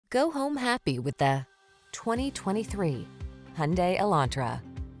Go home happy with the 2023 Hyundai Elantra.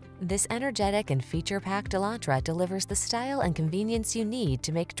 This energetic and feature-packed Elantra delivers the style and convenience you need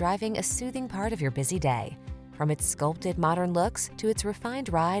to make driving a soothing part of your busy day. From its sculpted modern looks to its refined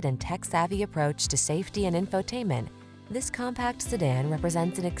ride and tech-savvy approach to safety and infotainment, this compact sedan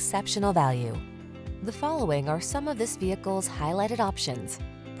represents an exceptional value. The following are some of this vehicle's highlighted options: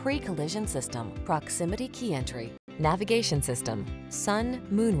 pre-collision system, proximity key entry, navigation system, sun,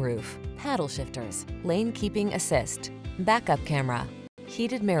 moonroof, paddle shifters, lane keeping assist, backup camera,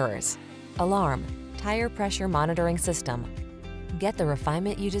 heated mirrors, alarm, tire pressure monitoring system. Get the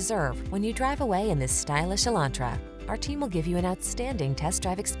refinement you deserve when you drive away in this stylish Elantra. Our team will give you an outstanding test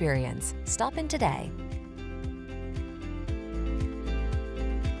drive experience. Stop in today.